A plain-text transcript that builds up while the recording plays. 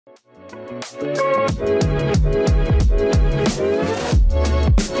Ladies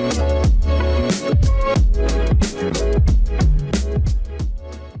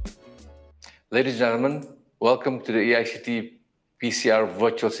and gentlemen, welcome to the AICT-PCR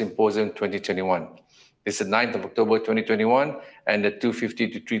Virtual Symposium 2021. This is the 9th of October 2021 and the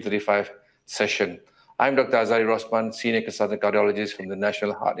 2:50 to 3:35 session. I'm Dr. Rosman, Senior Consultant Cardiologist from the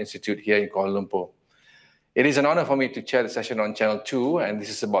National Heart Institute here in Kuala Lumpur. It is an honor for me to chair the session on Channel 2, and this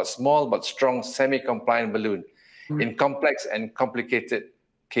is about small but strong semi-compliant balloon in complex and complicated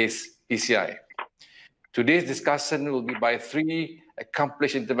case PCI. Today's discussion will be by three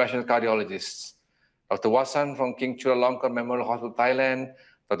accomplished interventional cardiologists: Dr. Wasan from King Chulalongkorn Memorial Hospital, Thailand,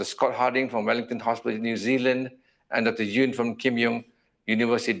 Dr. Scott Harding from Wellington Hospital, New Zealand, and Dr. Yoon from Kim Young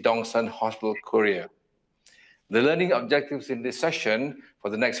University Dongsan Hospital, Korea. The learning objectives in this session for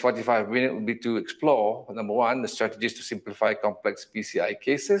the next 45 minutes will be to explore, number one, the strategies to simplify complex PCI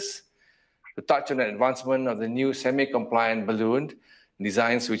cases, to touch on the advancement of the new semi-compliant balloon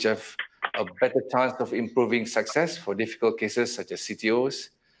designs which have a better chance of improving success for difficult cases such as CTOs,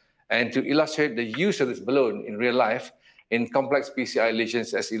 and to illustrate the use of this balloon in real life in complex PCI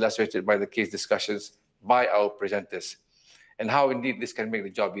lesions as illustrated by the case discussions by our presenters, and how indeed this can make the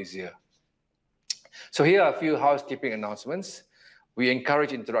job easier. So here are a few housekeeping announcements. We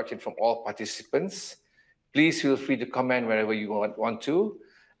encourage interaction from all participants. Please feel free to comment wherever you want to,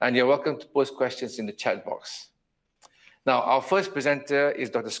 and you're welcome to post questions in the chat box. Now, our first presenter is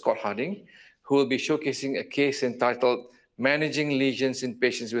Dr. Scott Harding, who will be showcasing a case entitled Managing Lesions in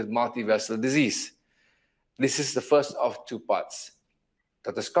Patients with Multivessel Disease. This is the first of two parts.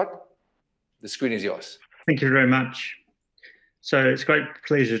 Dr. Scott, the screen is yours. Thank you very much. So it's a great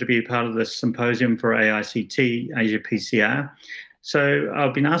pleasure to be part of this symposium for AICT-AsiaPCR. So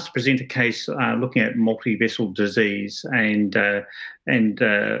I've been asked to present a case looking at multivessel disease and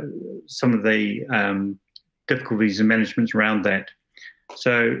some of the difficulties and management around that.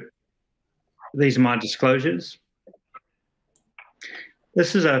 So these are my disclosures.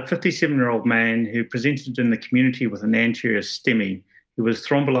 This is a 57-year-old man who presented in the community with an anterior STEMI. He was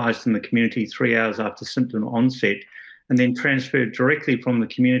thrombolized in the community 3 hours after symptom onset and then transferred directly from the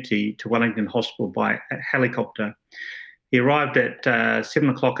community to Wellington Hospital by helicopter. He arrived at 7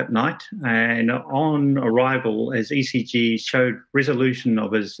 o'clock at night, and on arrival, his ECG showed resolution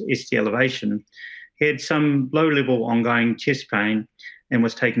of his ST elevation. He had some low-level ongoing chest pain and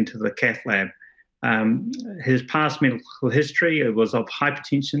was taken to the cath lab. His past medical history was of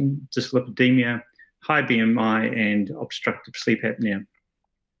hypertension, dyslipidemia, high BMI, and obstructive sleep apnea.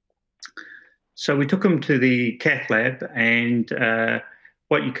 So we took him to the cath lab, and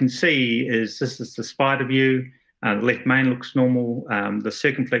what you can see is this is the spider view. The left main looks normal. The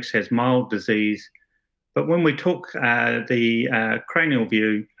circumflex has mild disease. But when we took the cranial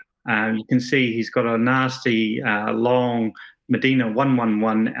view, you can see he's got a nasty, long Medina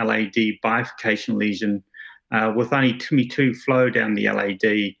 111 LAD bifurcation lesion with only TIMI2 flow down the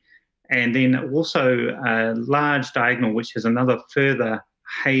LAD, and then also a large diagonal which has another further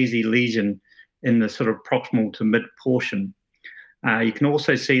hazy lesion in the sort of proximal to mid portion. You can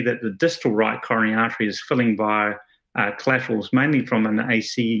also see that the distal right coronary artery is filling by collaterals, mainly from an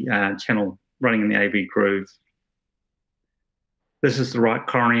AC channel running in the AV groove. This is the right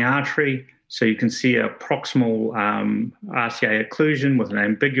coronary artery, so you can see a proximal RCA occlusion with an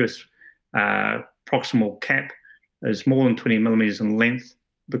ambiguous proximal cap. It's more than 20 millimeters in length.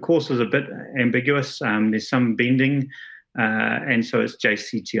 The course is a bit ambiguous. There's some bending, and so it's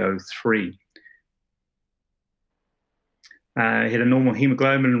JCTO3. He had a normal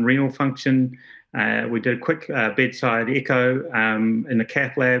hemoglobin and renal function. We did a quick bedside echo in the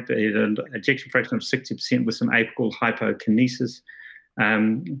cath lab. He had an ejection fraction of 60% with some apical hypokinesis.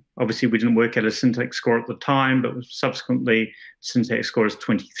 Obviously, we didn't work out a syntax score at the time, but subsequently, syntax score is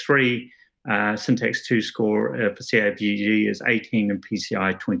 23. Syntax 2 score for CABG is 18 and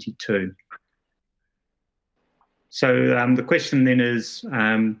PCI 22. So the question then is,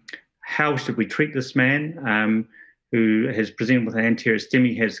 how should we treat this man who has presented with an anterior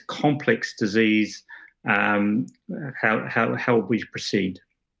STEMI, has complex disease? How will we proceed?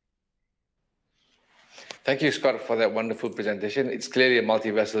 Thank you, Scott, for that wonderful presentation. It's clearly a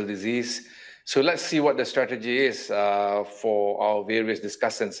multivessel disease. So let's see what the strategy is for our various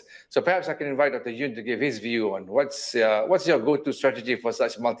discussants. So perhaps I can invite Dr. Yoon to give his view on what's your go-to strategy for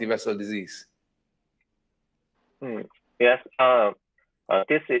such multivessel disease? Yes,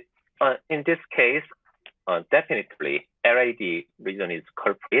 this is in this case, definitely LAD region is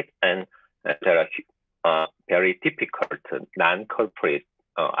culprit, and there are very difficult non-culprit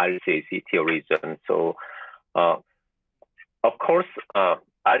RCA-CTO region. So, of course,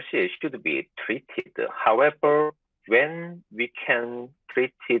 RCA should be treated. However, when we can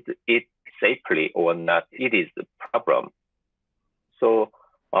treat it safely or not, it is the problem. So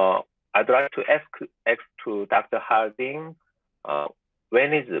I'd like to ask to Dr. Harding,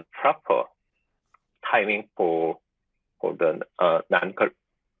 when is the proper timing for the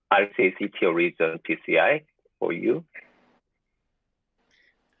non-RCA-CTO region PCI for you?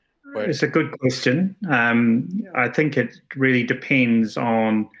 It's a good question. I think it really depends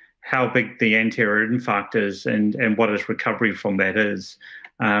on how big the anterior infarct is and what its recovery from that is.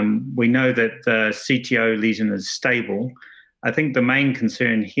 We know that the CTO lesion is stable. I think the main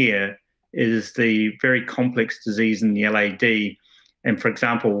concern here is the very complex disease in the LAD. And for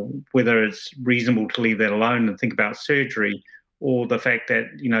example, whether it's reasonable to leave that alone and think about surgery, or the fact that,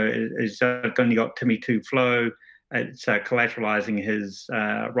 you know, it's only got TIMI2 flow, it's collateralizing his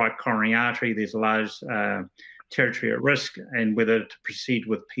right coronary artery, there's a large territory at risk, and whether to proceed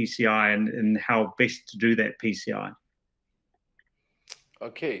with PCI and how best to do that PCI.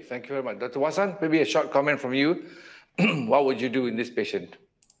 Okay, thank you very much. Dr. Watson, maybe a short comment from you. What would you do in this patient?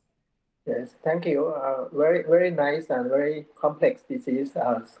 Yes, thank you. Very, very nice and very complex disease,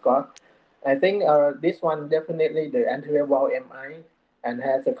 Scott. I think this one definitely the anterior wall MI and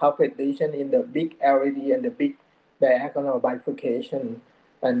has a culprit lesion in the big LAD and the big diagonal bifurcation.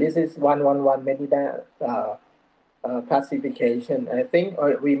 And this is 111 Medida classification. I think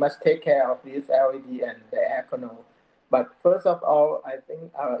we must take care of this LAD and diagonal. But first of all, I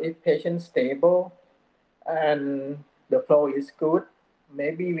think if patient stable and the flow is good,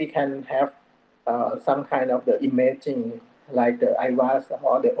 maybe we can have some kind of the imaging like the IVAS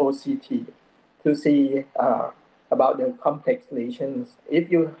or the OCT to see about the complex lesions. If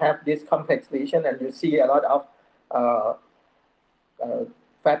you have this complex lesion and you see a lot of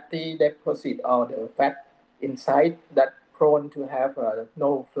fatty deposit or the fat inside that prone to have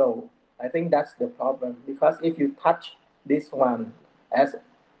no flow, I think that's the problem. Because if you touch this one as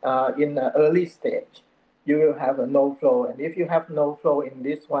in the early stage, you will have a no flow. And if you have no flow in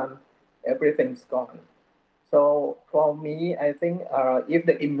this one, everything's gone. So for me, I think if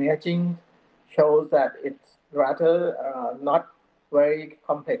the imaging shows that it's rather not very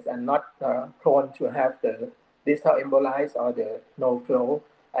complex and not prone to have the distal embolize or the no flow,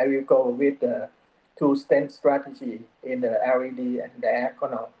 I will go with the two-stent strategy in the LAD and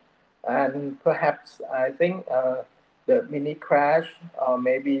diagonal. And perhaps I think the mini crash or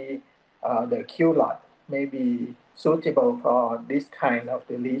maybe the Q-lot may be suitable for this kind of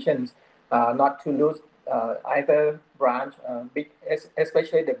the lesions, not to lose either branch,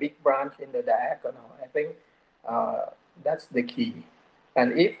 especially the big branch in the diagonal. I think that's the key.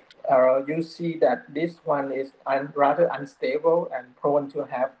 And if you see that this one is rather unstable and prone to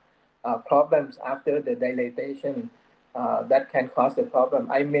have problems after the dilatation, that can cause a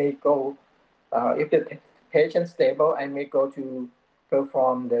problem. I may go, if the patient stable, I may go to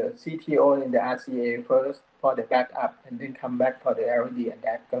perform the CTO in the RCA first for the backup and then come back for the LAD and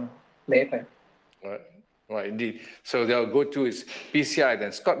diagonal later. Right, indeed. So the go-to is PCI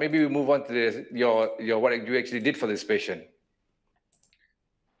then. Scott, maybe we move on to your what you actually did for this patient.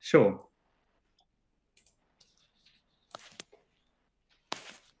 Sure.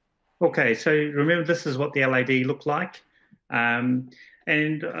 Okay, so remember this is what the LAD looked like.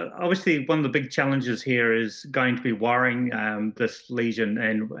 And obviously one of the big challenges here is going to be wiring this lesion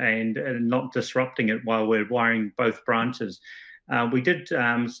and not disrupting it while we're wiring both branches. We did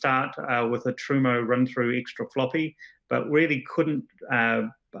start with a Trumo run-through extra floppy, but really couldn't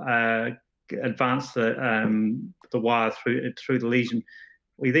advance the wire through the lesion.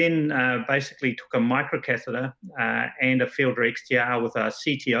 We then basically took a microcatheter and a Fielder XTR with a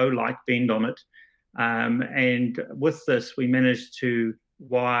CTO-like bend on it. And with this, we managed to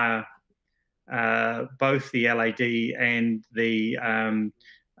wire both the LAD and the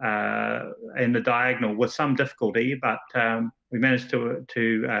diagonal with some difficulty, but we managed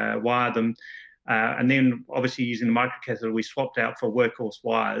to wire them. And then obviously using the microcatheter, we swapped out for workhorse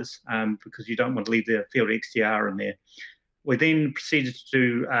wires because you don't want to leave the Fielder XTR in there. We then proceeded to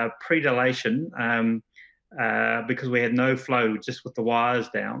do predilation because we had no flow just with the wires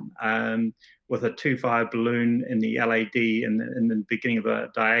down, with a 2.5 balloon in the LAD in the beginning of the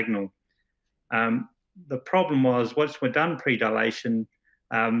diagonal. The problem was once we're done predilation,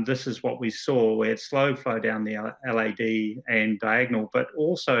 this is what we saw. We had slow flow down the LAD and diagonal, but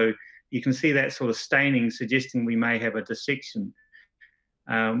also you can see that sort of staining suggesting we may have a dissection.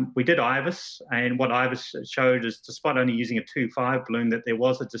 We did IVUS, and what IVUS showed is, despite only using a 2.5 balloon, that there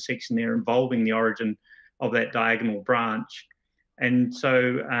was a dissection there involving the origin of that diagonal branch. And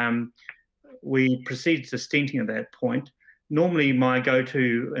so we proceeded to stenting at that point. Normally my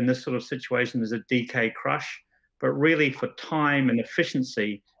go-to in this sort of situation is a DK crush, but really for time and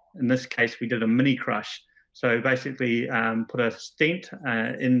efficiency, in this case we did a mini crush. So basically put a stent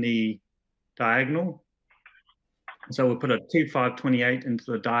in the diagonal. So we'll put a 2.5/28 into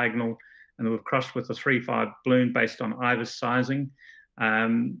the diagonal, and we've crushed with a 3.5 balloon based on IVUS sizing.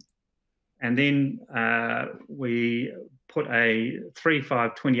 And then we put a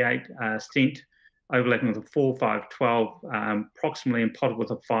 3.5/28 stent overlapping with a 4.5/12 approximately, and potted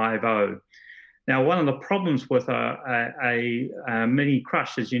with a 5.0. Now, one of the problems with a mini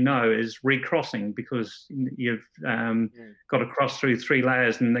crush, as you know, is recrossing, because you've got to cross through 3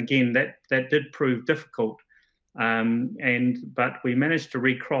 layers, and again, that did prove difficult. But we managed to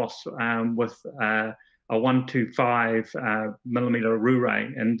recross with a 125 millimeter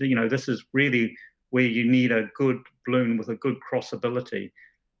Rouret, and this is really where you need a good balloon with a good crossability.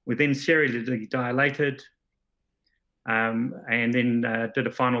 We then serially dilated, and then did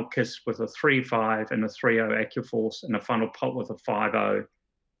a final kiss with a 3.5 and a 3.0 AccuForce, and a final pot with a 5.0.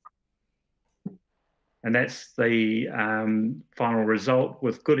 And that's the final result,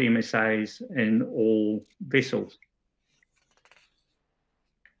 with good MSAs in all vessels.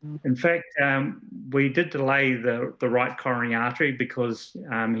 In fact, we did delay the right coronary artery because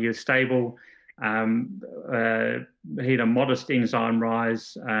he is stable. He had a modest enzyme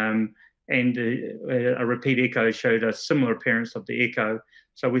rise, and a repeat echo showed a similar appearance of the echo.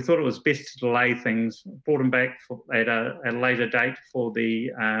 So we thought it was best to delay things, brought him back at a later date for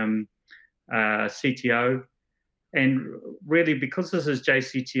the CTO. And really, because this is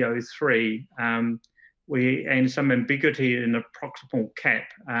JCTO3, and some ambiguity in the proximal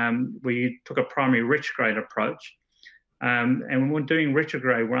cap, we took a primary retrograde approach. And when we're doing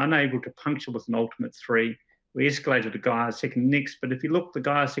retrograde, we're unable to puncture with an ultimate 3. We escalated the Gaia second next, but if you look, the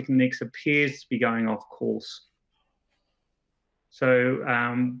Gaia second next appears to be going off course. So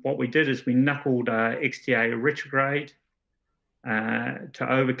what we did is we knuckled XTA retrograde to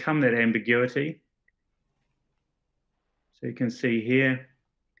overcome that ambiguity. So you can see here.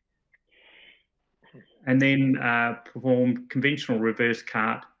 And then performed conventional reverse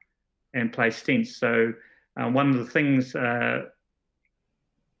cart and place stents. So one of the things,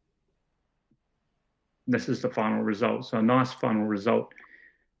 this is the final result, so a nice final result.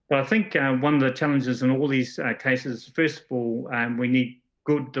 But I think one of the challenges in all these cases, first of all, we need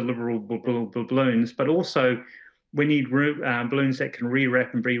good deliverable balloons, but also we need balloons that can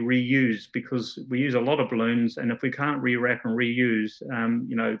rewrap and be reused, because we use a lot of balloons, and if we can't rewrap and reuse,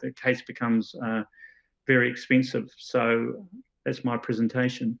 the case becomes very expensive. So that's my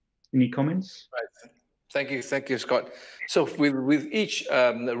presentation. Any comments? Right. Thank you, Scott. So with each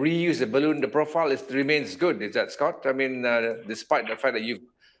reuse of balloon, the profile remains good. Is that, Scott? I mean, despite the fact that you've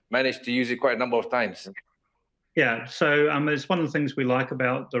managed to use it quite a number of times. Yeah. So it's one of the things we like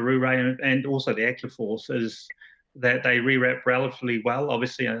about the Rouret and also the AccuForce is that they rewrap relatively well.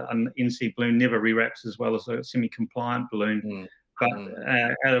 Obviously, an NC balloon never rewraps as well as a semi-compliant balloon. But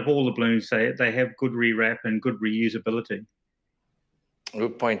out of all the balloons, they have good rewrap and good reusability.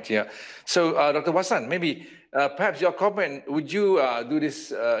 Good point, yeah. So, Dr. Wasan, maybe perhaps your comment, would you do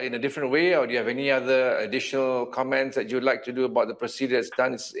this in a different way, or do you have any other additional comments that you'd like to do about the procedure that's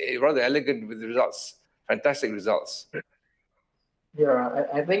done? It's rather elegant with the results, fantastic results. Yeah,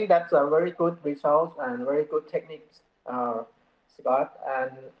 I think that's a very good result and very good techniques, Scott.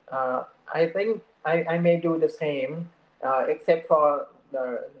 And I think I may do the same, except for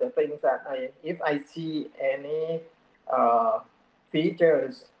the things that if I see any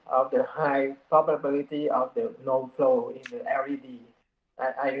features of the high probability of the no flow in the LED,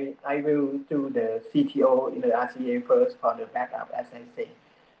 I will do the CTO in the RCA first for the backup, as I say.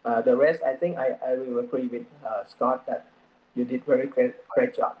 The rest, I think I will agree with Scott that you did very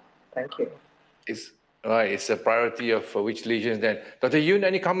great job. Thank you. It's right. It's a priority of which lesions then. Dr. Yoon,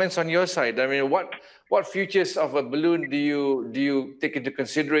 any comments on your side? I mean, what features of a balloon do you take into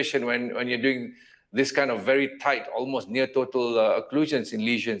consideration when you're doing this kind of very tight, almost near total occlusions in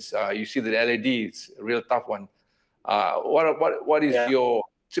lesions? You see the LED, it's a real tough one. What is your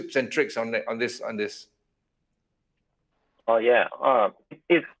tips and tricks on this? Oh yeah,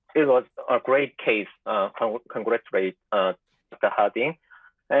 it was a great case. Congratulate Dr. Harding.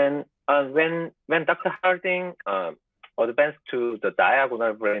 And when Dr. Harding advanced to the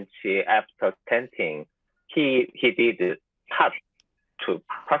diagonal branch after stenting, he did cut to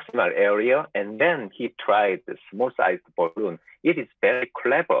proximal area, and then he tried the small-sized balloon. It is very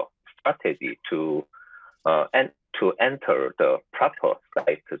clever strategy to enter the proper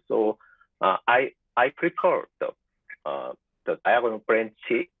site. So I prefer the diagonal branch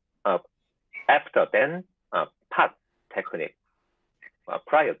after then part technique.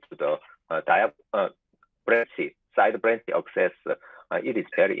 to the side branch access, it is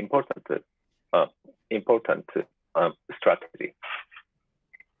very important strategy.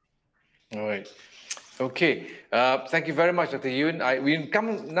 All right. Okay. Thank you very much, Dr. Yoon. We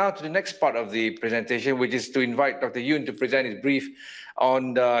come now to the next part of the presentation, which is to invite Dr. Yoon to present his brief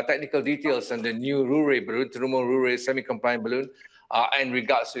on the technical details on the new Rure balloon, Terumo Rure semi-compliant balloon, in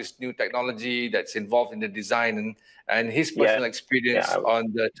regards to its new technology that's involved in the design and his personal experience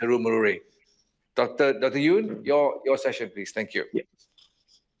on the Terumo Rure. Dr. Yoon, your session, please. Thank you.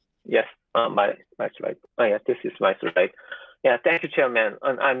 Yes, my slide. This is my slide. Yeah, thank you, Chairman.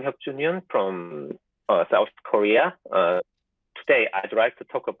 And I'm Yoon from South Korea. Today, I'd like to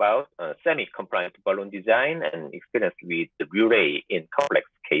talk about semi-compliant balloon design and experience with the Rure in complex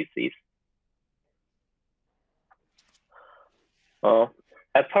cases.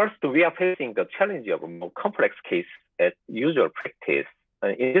 At first, we are facing the challenge of a more complex case as usual practice.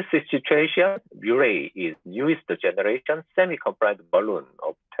 In this situation, Rure is newest generation semi-compliant balloon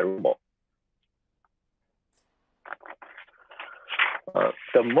of Terumo.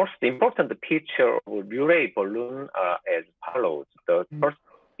 The most important feature of Rure balloon are as follows. The first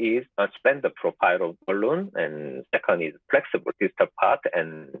is a slender profile of balloon, and second is flexible distal part,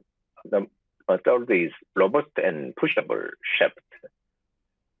 and the third is robust and pushable shaft.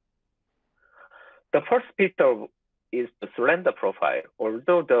 The first feature is the slender profile.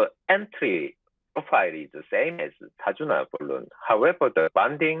 Although the entry profile is the same as Tajuna balloon, however, the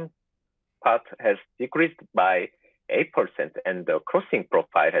bonding part has decreased by 8%, and the crossing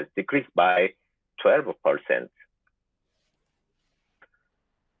profile has decreased by 12%.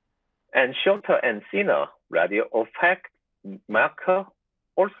 And shorter and thinner radio effect marker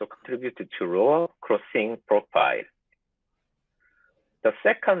also contributed to lower crossing profile. The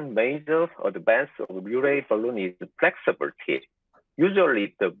second major advance of Rure balloon is flexible tip.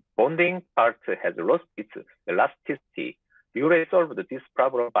 Usually, the bonding part has lost its elasticity. Rure solved this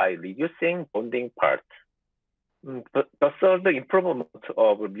problem by reducing bonding part. The third improvement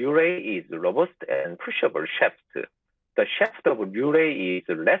of Rure is robust and pushable shaft. The shaft of Rure is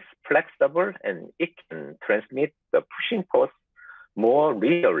less flexible, and it can transmit the pushing force more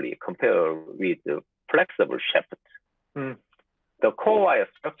readily compared with the flexible shaft. The core wire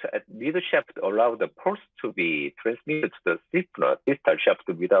structure at mid shaft allows the force to be transmitted to the stiffener distal shaft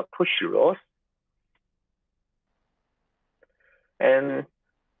without push loss. And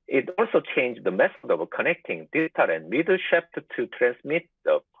it also changed the method of connecting distal and middle shaft to transmit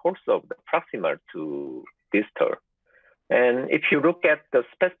the force of the proximal to distal. And if you look at the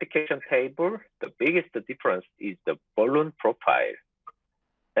specification table, the biggest difference is the balloon profile.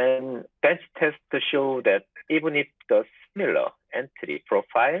 And bench tests show that even if the similar entry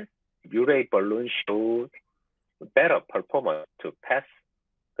profile, Rure balloon showed better performance to pass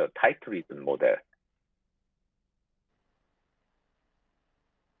the tight region model.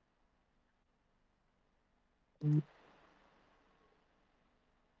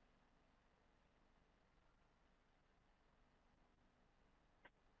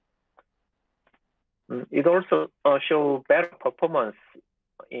 It also shows better performance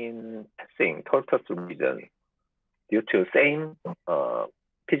in passing tortoise region due to same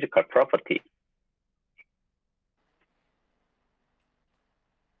physical property.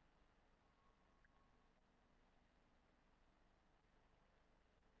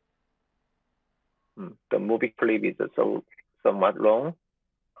 The movie clip is somewhat long.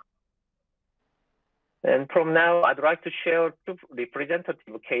 And from now, I'd like to share two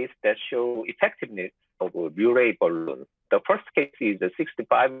representative cases that show effectiveness of a Rure balloon. The first case is a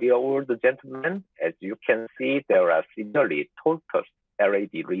 65-year-old gentleman. As you can see, there are severely tortuous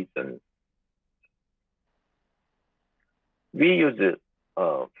LAD regions. We use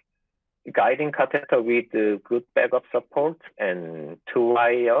guiding catheter with good backup support and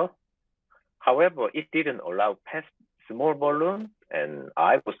 2-wire. However, it didn't allow past small balloon, and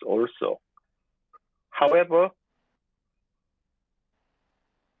I was also. However,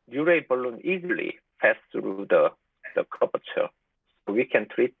 Rure balloon easily pass through the curvature. So we can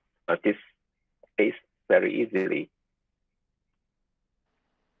treat this case very easily.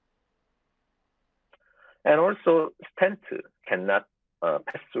 And also, stent cannot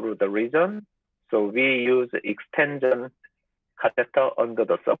pass through the region. So we use extension catheter under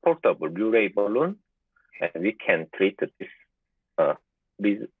the support of Rure balloon, and we can treat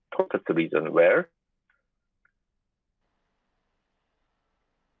this tortoise region well.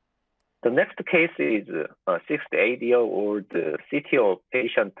 The next case is a 68-year-old CTO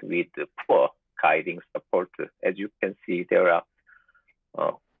patient with poor guiding support. As you can see, there are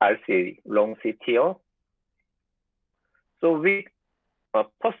RCA long CTO. So we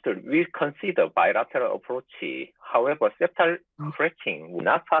First, we consider bilateral approach. However, septal tracking was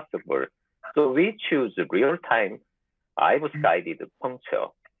not possible, so we choose real-time IVUS-guided puncture.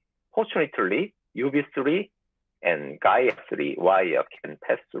 Fortunately, UV3 and Gaia-3 wire can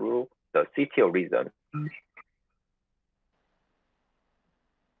pass through the CTO region.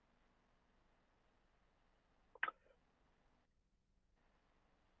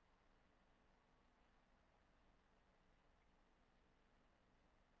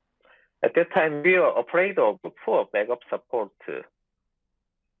 At that time, we are afraid of poor backup support.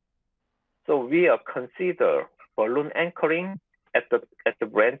 So we are consider balloon anchoring at the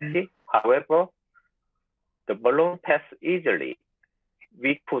branch. However, the balloon pass easily.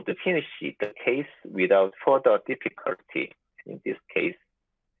 We could finish the case without further difficulty in this case.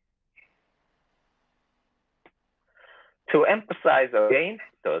 To emphasize again,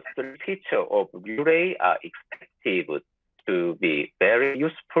 the three features of Uray are expected to be very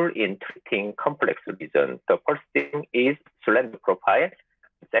useful in treating complex regions. The first thing is slender profile.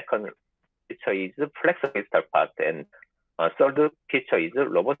 The second feature is flexible distal part, and third feature is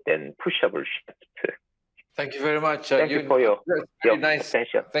robust and pushable shaft. Thank you very much. Thank you for your nice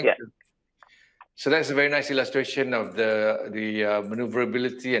attention. Thank you. So that's a very nice illustration of the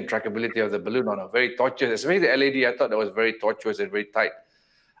maneuverability and trackability of the balloon on a very tortuous, especially the LAD. I thought that was very tortuous and very tight.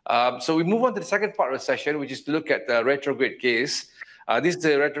 So we move on to the second part of the session, which is to look at the retrograde case. This is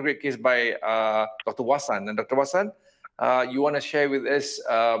the retrograde case by Dr. Wasan. And Dr. Wasan, you want to share with us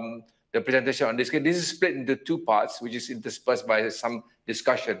the presentation on this case. This is split into two parts, which is interspersed by some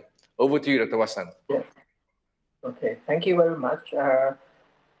discussion. Over to you, Dr. Wasan. Yes. Okay, thank you very much.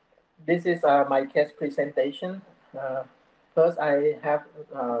 This is my case presentation. First, I have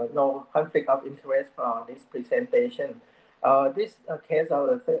no conflict of interest for this presentation. This case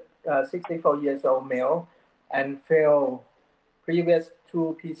of a 64 years old male and failed previous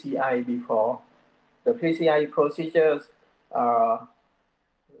 2 PCI before. The PCI procedures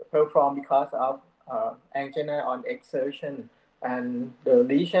performed because of angina on exertion, and the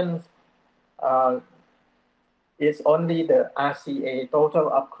lesions is only the RCA, total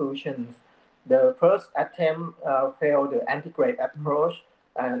occlusions. The first attempt failed the antegrade approach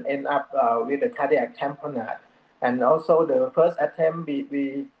and end up with a cardiac tamponade. And also the first attempt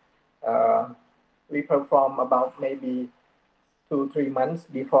we perform about maybe 2-3 months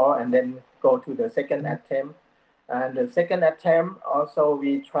before, and then go to the second attempt. And the second attempt also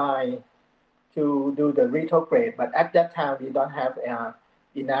we try to do the retrograde, but at that time we don't have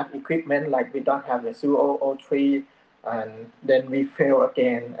enough equipment, like we don't have the 2003, and then we fail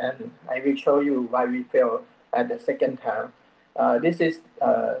again, and I will show you why we fail at the second time. This is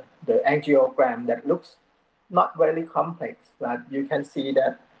the angiogram that looks not very complex, but you can see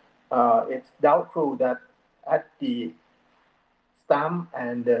that it's doubtful that at the stump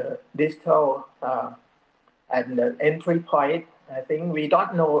and the distal and the entry point, I think we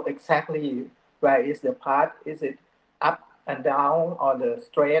don't know exactly where is the part. Is it up and down, or the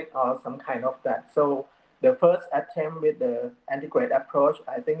straight, or some kind of that? So the first attempt with the antegrade approach,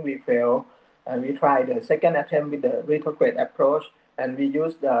 I think we failed, and we tried the second attempt with the retrograde approach, and we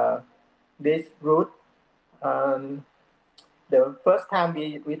used this route. The first time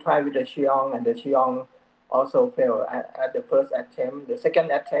we tried with the Cheong, and the Cheong also failed at the first attempt. The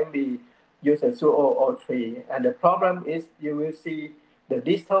second attempt we used the 2003, and the problem is you will see the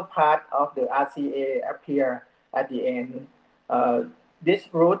distal part of the RCA appear at the end. This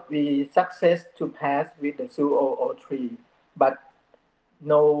route we success to pass with the 2003, but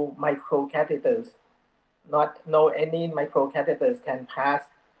no microcatheters, no any microcatheters can pass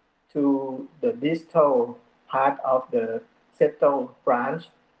to the distal part of the septal branch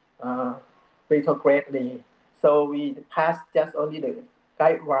retrogradely. So we pass just only the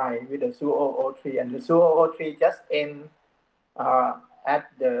guide wire with the 2003, and the 2003 just end at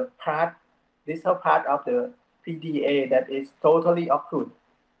the part, distal part of the PDA that is totally occlude.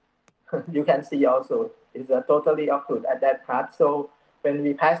 You can see also it's totally occlude at that part. So when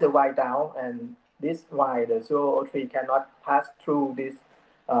we pass the wire down, and this wire, the 2003 cannot pass through this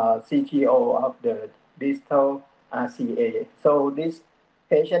CTO of the distal RCA. So this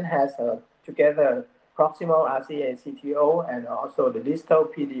patient has together proximal RCA CTO and also the distal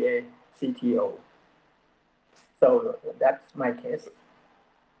PDA CTO. So that's my case.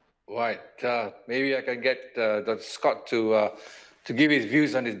 Right. Maybe I can get Dr. Scott to give his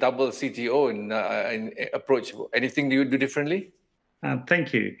views on his double CTO and approach. Anything you would do differently?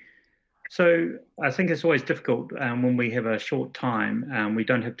 Thank you. So I think it's always difficult when we have a short time. We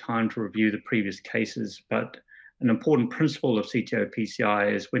don't have time to review the previous cases, but an important principle of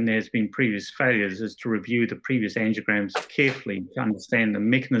CTO-PCI is when there's been previous failures is to review the previous angiograms carefully to understand the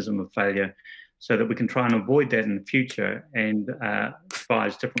mechanism of failure so that we can try and avoid that in the future and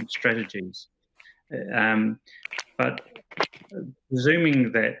devise different strategies. But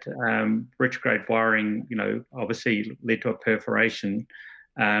presuming that retrograde wiring, obviously led to a perforation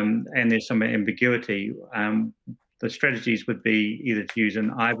and there's some ambiguity, the strategies would be either to use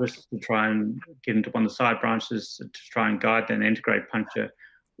an IVUS to try and get into one of the side branches to try and guide an antegrade puncture,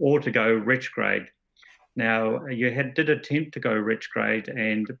 or to go retrograde. Now, you did attempt to go retrograde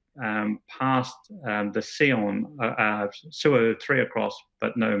and passed the Sion, sewer 3 across,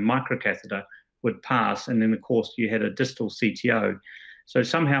 but no microcatheter would pass. And then, of course, you had a distal CTO. So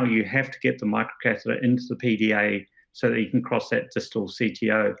somehow you have to get the microcatheter into the PDA so that you can cross that distal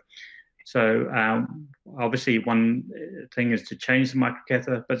CTO. So obviously one thing is to change the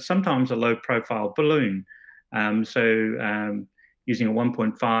microcatheter, but sometimes a low-profile balloon. Using a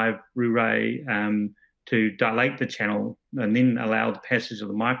 1.5 Rouret to dilate the channel and then allow the passage of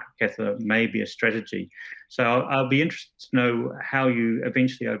the microcatheter may be a strategy. So I'll be interested to know how you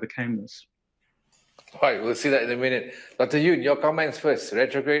eventually overcame this. All right, we'll see that in a minute. Dr. Yoon, your comments first.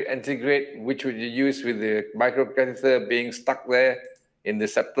 Retrograde, antegrade, which would you use with the microcatheter being stuck there in the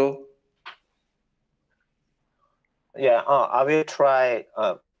septal? Yeah, I will try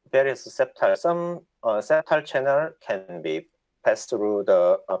various septal. Some septal channel can be passed through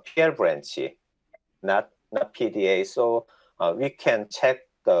the PL branch, not PDA. So we can check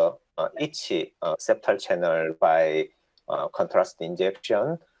the each septal channel by contrast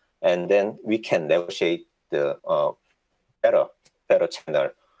injection, and then we can negotiate the better channel.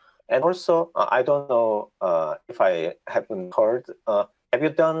 And also, I don't know if I haven't heard. Have you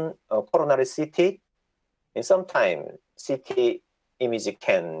done coronary CT? In some time, CT image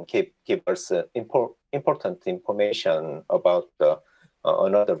can give us important information about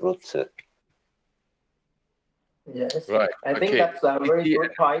another route. Yes, right. I think that's a very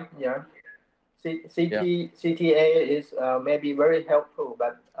good point. Yeah, CTA is maybe very helpful,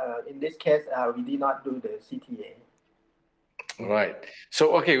 but in this case, we did not do the CTA. Right.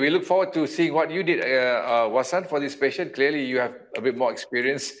 So, okay, we look forward to seeing what you did, Wasan, for this patient. Clearly, you have a bit more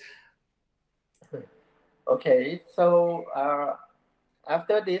experience. Okay, so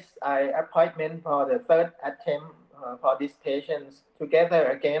after this appointment for the third attempt for these patients, together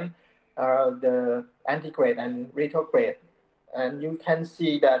again, the antegrade and retrograde. And you can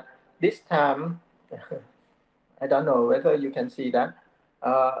see that this time, I don't know whether you can see that,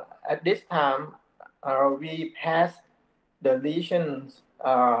 at this time, we passed the lesions,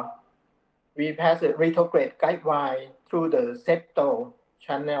 we passed the retrograde guide wire through the septal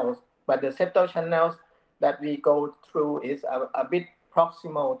channels, but the septal channels that we go through is a bit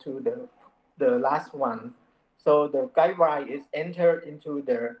proximal to the last one. So the guide wire is entered into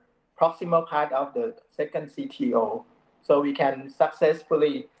the proximal part of the second CTO. So we can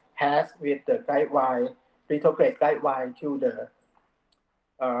successfully pass with the guide wire, retrograde guide wire to the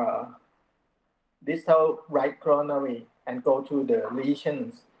distal right coronary and go to the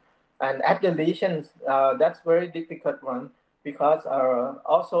lesions. And at the lesions, that's very difficult one because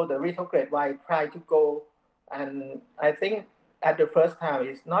also the retrograde wire try to go, and I think at the first time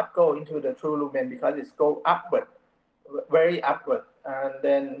it's not go into the true lumen because it's go upward, very upward. And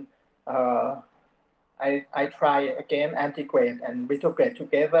then I try again antegrade and retrograde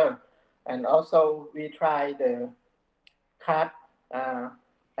together. And also we try the cut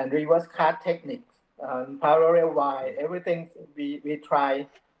and reverse cut techniques, parallel wire, everything we try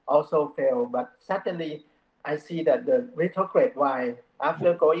also fail. But suddenly I see that the retrograde wire,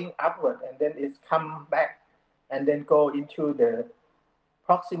 after going upward and then it's come back and then go into the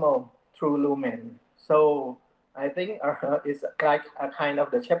proximal true lumen. So I think it's like a kind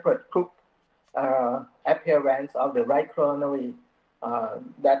of the shepherd crook appearance of the right coronary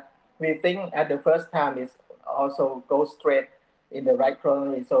that we think at the first time is also go straight in the right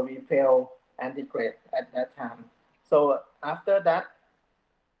coronary. So we fail antegrade at that time. So after that,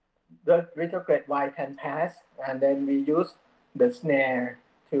 the retrograde wire can pass, and then we use the snare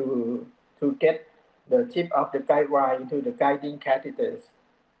to get the tip of the guide wire into the guiding catheters.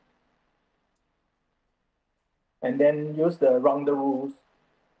 And then use the rendezvous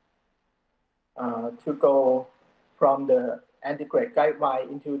to go from the antegrade guide wire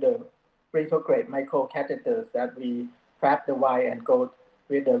into the retrograde micro catheters that we trap the wire and go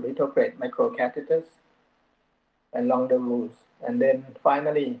with the retrograde micro catheters and rendezvous. And then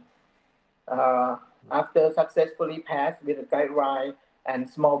finally, after successfully passed with the guide wire and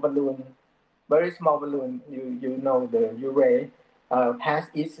small balloon, very small balloon, you know the Rouret, pass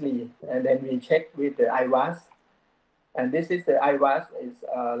easily. And then we check with the IVUS And this is the IVAS is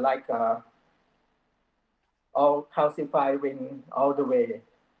like all calcified ring all the way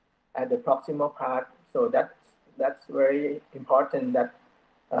at the proximal part. So that's very important that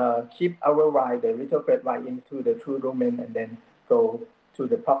keep our Y, the retrograde Y, into the true lumen and then go to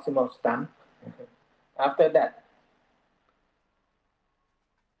the proximal stump. After that,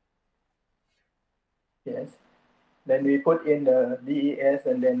 yes, then we put in the DES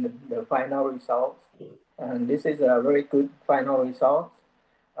and then the final results. And this is a very good final result.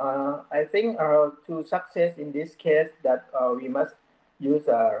 I think to success in this case that we must use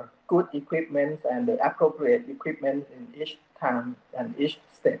good equipment and the appropriate equipment in each time and each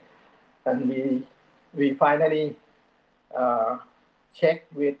step. And we finally check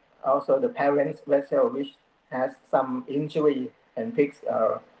with also the parents vessel which has some injury and fix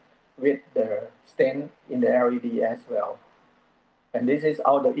with the stent in the LED as well. And this is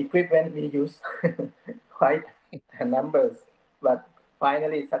all the equipment we use, quite numbers, but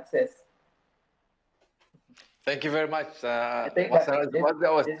finally success. Thank you very much. I think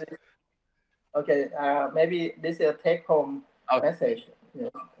okay, maybe this is a take-home message.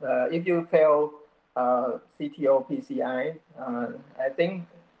 Yes. If you fail CTO PCI, I think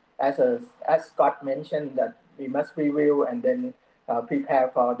as Scott mentioned that we must review and then prepare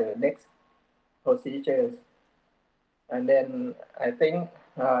for the next procedures. And then I think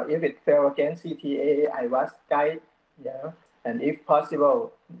if it fell against CTA, I was guide, yeah. And if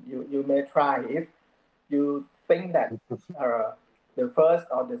possible, you may try. If you think that the first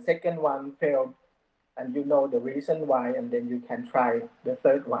or the second one failed, and you know the reason why, and then you can try the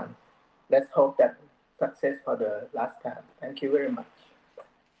third one. Let's hope that success for the last time. Thank you very much.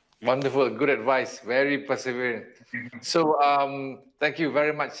 Wonderful, good advice, very persevering. So thank you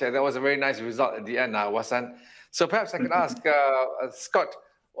very much. That was a very nice result at the end, Wasan. So perhaps I could ask Scott,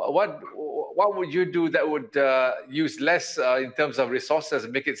 what would you do that would use less in terms of resources,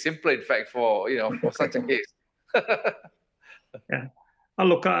 make it simpler, in fact, for for such a case? Yeah. Oh,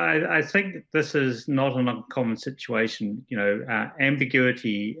 look, I think this is not an uncommon situation.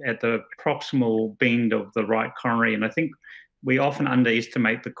 Ambiguity at the proximal bend of the right coronary, and I think we often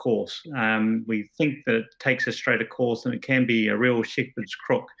underestimate the course. We think that it takes a straighter course, and it can be a real shepherd's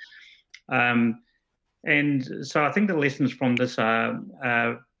crook. And so I think the lessons from this are,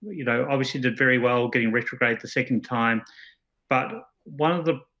 obviously did very well getting retrograde the second time, but one of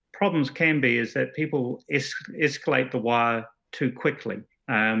the problems can be is that people escalate the wire too quickly.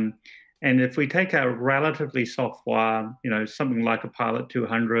 And if we take a relatively soft wire, something like a Pilot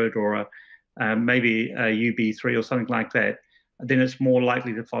 200 or maybe a UB3 or something like that, then it's more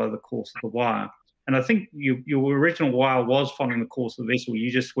likely to follow the course of the wire. And I think your original wire was following the course of the vessel.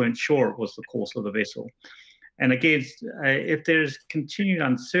 You just weren't sure it was the course of the vessel. And again, if there's continued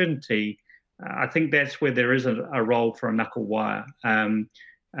uncertainty, I think that's where there is a role for a knuckle wire.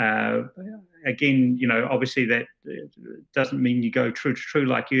 Again, obviously that doesn't mean you go true to true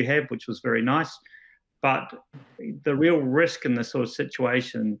like you have, which was very nice. But the real risk in this sort of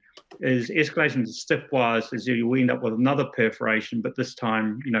situation is escalating to stiff wires, as you end up with another perforation, but this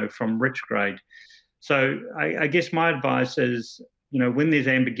time, from retrograde. So I guess my advice is, when there's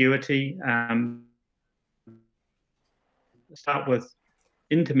ambiguity, start with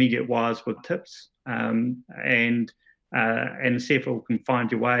intermediate wires with tips and see if it can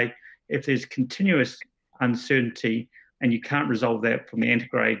find your way. If there's continuous uncertainty and you can't resolve that from the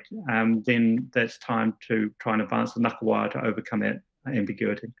antegrade, then that's time to try and advance the knuckle wire to overcome that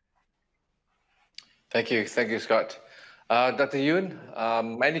ambiguity. Thank you, Scott. Dr. Yoon,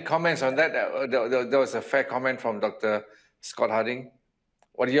 any comments on that? There was a fair comment from Dr. Scott Harding.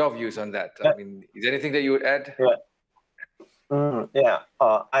 What are your views on that? I mean, is there anything that you would add? Yeah,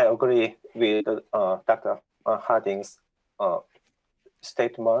 I agree with Dr. Harding's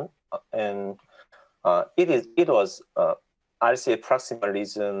statement, and it was RCA proximal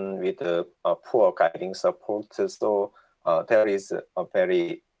region with poor guiding support, so there is a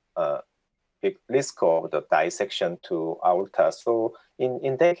very big risk of the dissection to aorta. So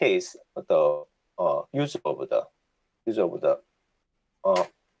in that case, the use of the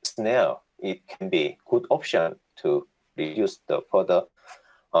snare, it can be good option to reduce the further.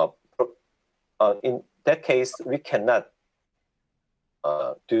 In that case, we cannot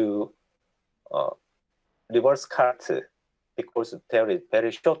do reverse cut because there is very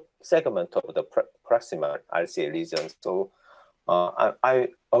short segment of the proximal RCA region. So I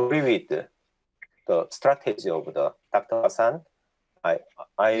agree with the strategy of the Dr. Hassan. I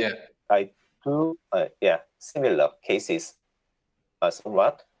do similar cases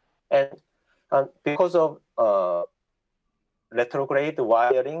somewhat, and because of retrograde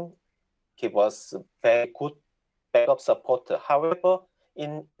wiring give us very good backup support. However,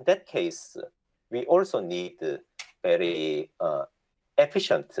 in that case, we also need very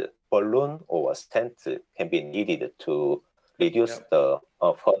efficient balloon or stent can be needed to reduce the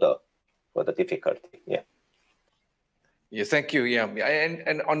further difficulty. Yeah. Yeah, thank you. Yeah,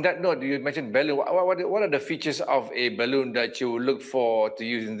 and on that note, you mentioned balloon. What are the features of a balloon that you look for to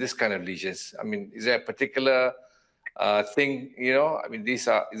use in this kind of lesions? I mean, is there a particular thing? You know, I mean, these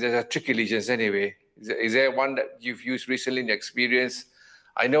are tricky lesions anyway. Is there one that you've used recently in your experience?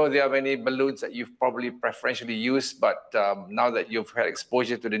 I know there are many balloons that you've probably preferentially used, but now that you've had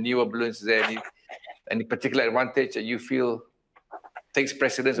exposure to the newer balloons, is there any particular advantage that you feel takes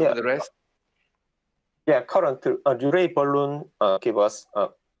precedence over the rest? Yeah, current Uray balloon give us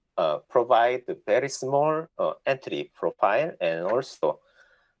provide very small entry profile, and also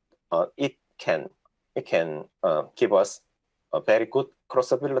it can give us a very good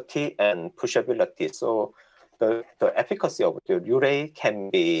crossability and pushability. So the efficacy of the Uray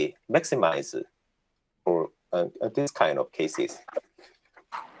can be maximized for this kind of cases.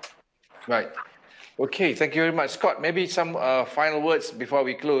 Right. Okay, thank you very much. Scott, maybe some final words before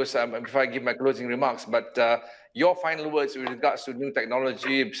we close, before I give my closing remarks, but your final words with regards to new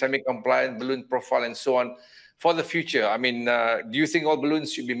technology, semi-compliant balloon profile and so on for the future. I mean, do you think all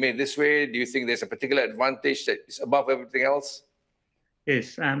balloons should be made this way? Do you think there's a particular advantage that is above everything else?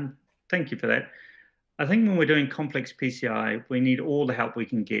 Yes, thank you for that. I think when we're doing complex PCI, we need all the help we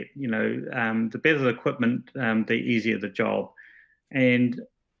can get. You know, the better the equipment, the easier the job. And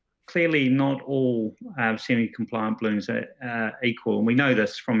clearly not all semi-compliant balloons are equal, and we know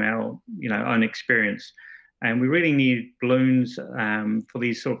this from our own experience. And we really need balloons for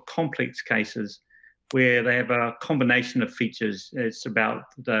these sort of complex cases where they have a combination of features. It's about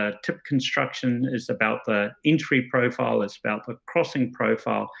the tip construction, it's about the entry profile, it's about the crossing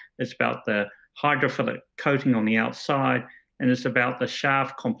profile, it's about the hydrophilic coating on the outside, and it's about the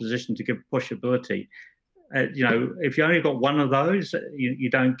shaft composition to give pushability. You know, if you only got one of those, you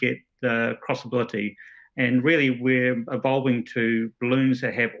don't get the crossability. And really, we're evolving to balloons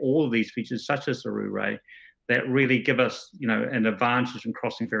that have all of these features, such as the Uray, that really give us, an advantage in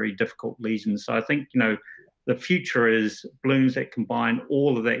crossing very difficult lesions. So I think, the future is balloons that combine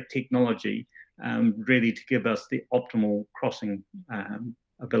all of that technology, really to give us the optimal crossing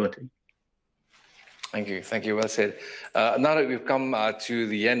ability. Thank you. Thank you. Well said. Now that we've come to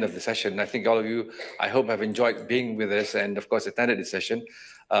the end of the session, I think all of you, I hope, have enjoyed being with us and, of course, attended the session.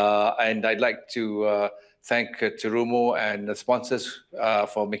 And I'd like to thank Terumo and the sponsors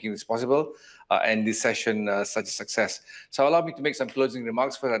for making this possible and this session such a success. So allow me to make some closing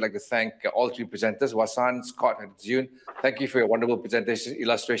remarks. First, I'd like to thank all three presenters, Wasan, Scott, and Yoon. Thank you for your wonderful presentations,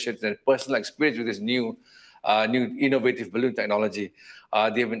 illustrations, and personal experience with this new innovative balloon technology.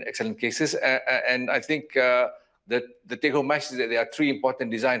 They have been excellent cases, and I think the take-home message is that there are three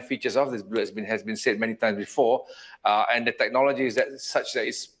important design features of this balloon has been said many times before, and the technology is such that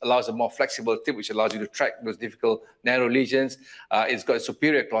it allows a more flexible tip, which allows you to track those difficult narrow lesions. It's got a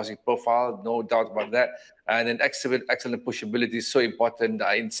superior crossing profile, no doubt about that, and an excellent pushability is so important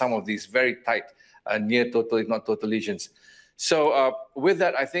in some of these very tight near total, if not total lesions. So with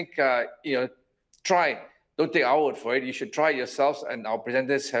that, I think try. Don't take our word for it. You should try it yourselves, and our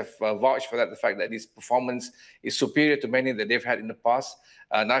presenters have vouched for that, the fact that this performance is superior to many that they've had in the past.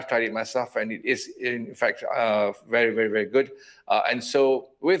 And I've tried it myself, and it is, in fact, very, very, very good. And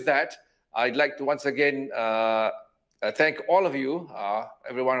so with that, I'd like to once again thank all of you,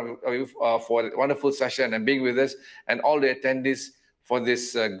 every one of you, for the wonderful session and being with us, and all the attendees for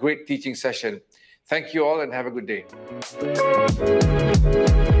this great teaching session. Thank you all, and have a good day.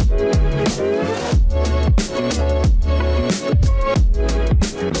 Thank you.